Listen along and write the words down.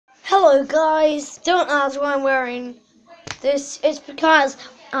Hello guys, don't ask why I'm wearing this. It's because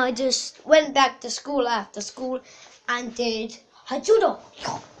I just went back to school after school and did Judo.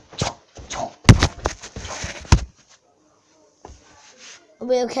 Are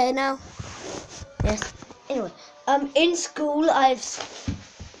we okay now? Yes. Anyway, in school I've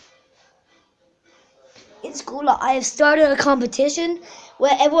started a competition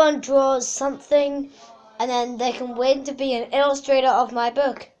where everyone draws something and then they can win to be an illustrator of my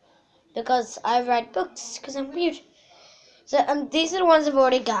book. Because I write books, because I'm weird. So these are the ones I've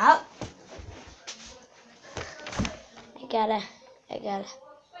already got. I gotta.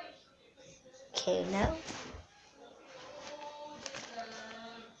 Okay, now.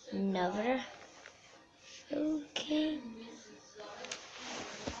 Another. Okay.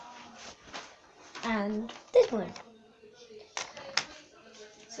 And this one.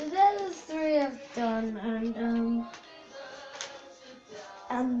 So there's the three I've done,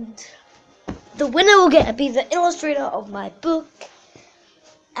 and the winner will get to be the illustrator of my book,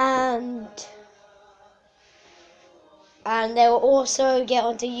 and they will also get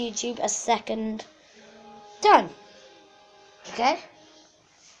onto YouTube a second done. Okay?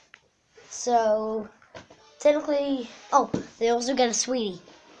 So technically, they also get a sweetie.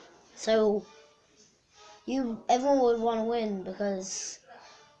 So everyone would want to win because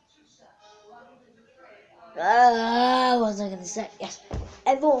what was I gonna say? Yes,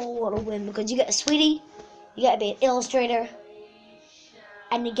 everyone will want to win because you get a sweetie, you gotta be an illustrator,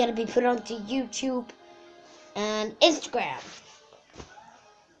 and you gotta be put onto YouTube and Instagram.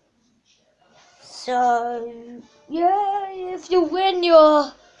 So yeah, if you win,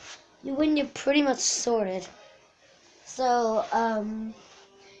 you're pretty much sorted. So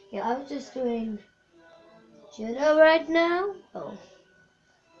yeah, I was just doing Judo right now. Oh,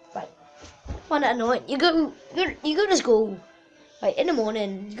 right. Find that annoying. You go to school. Right, in the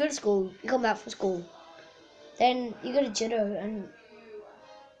morning, you go to school. You come back from school. Then you go to Judo and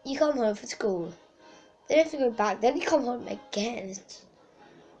you come home from school. Then you have to go back. Then you come home again.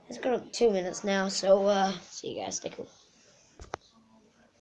 It's gone up 2 minutes now. So see you guys. Stay cool.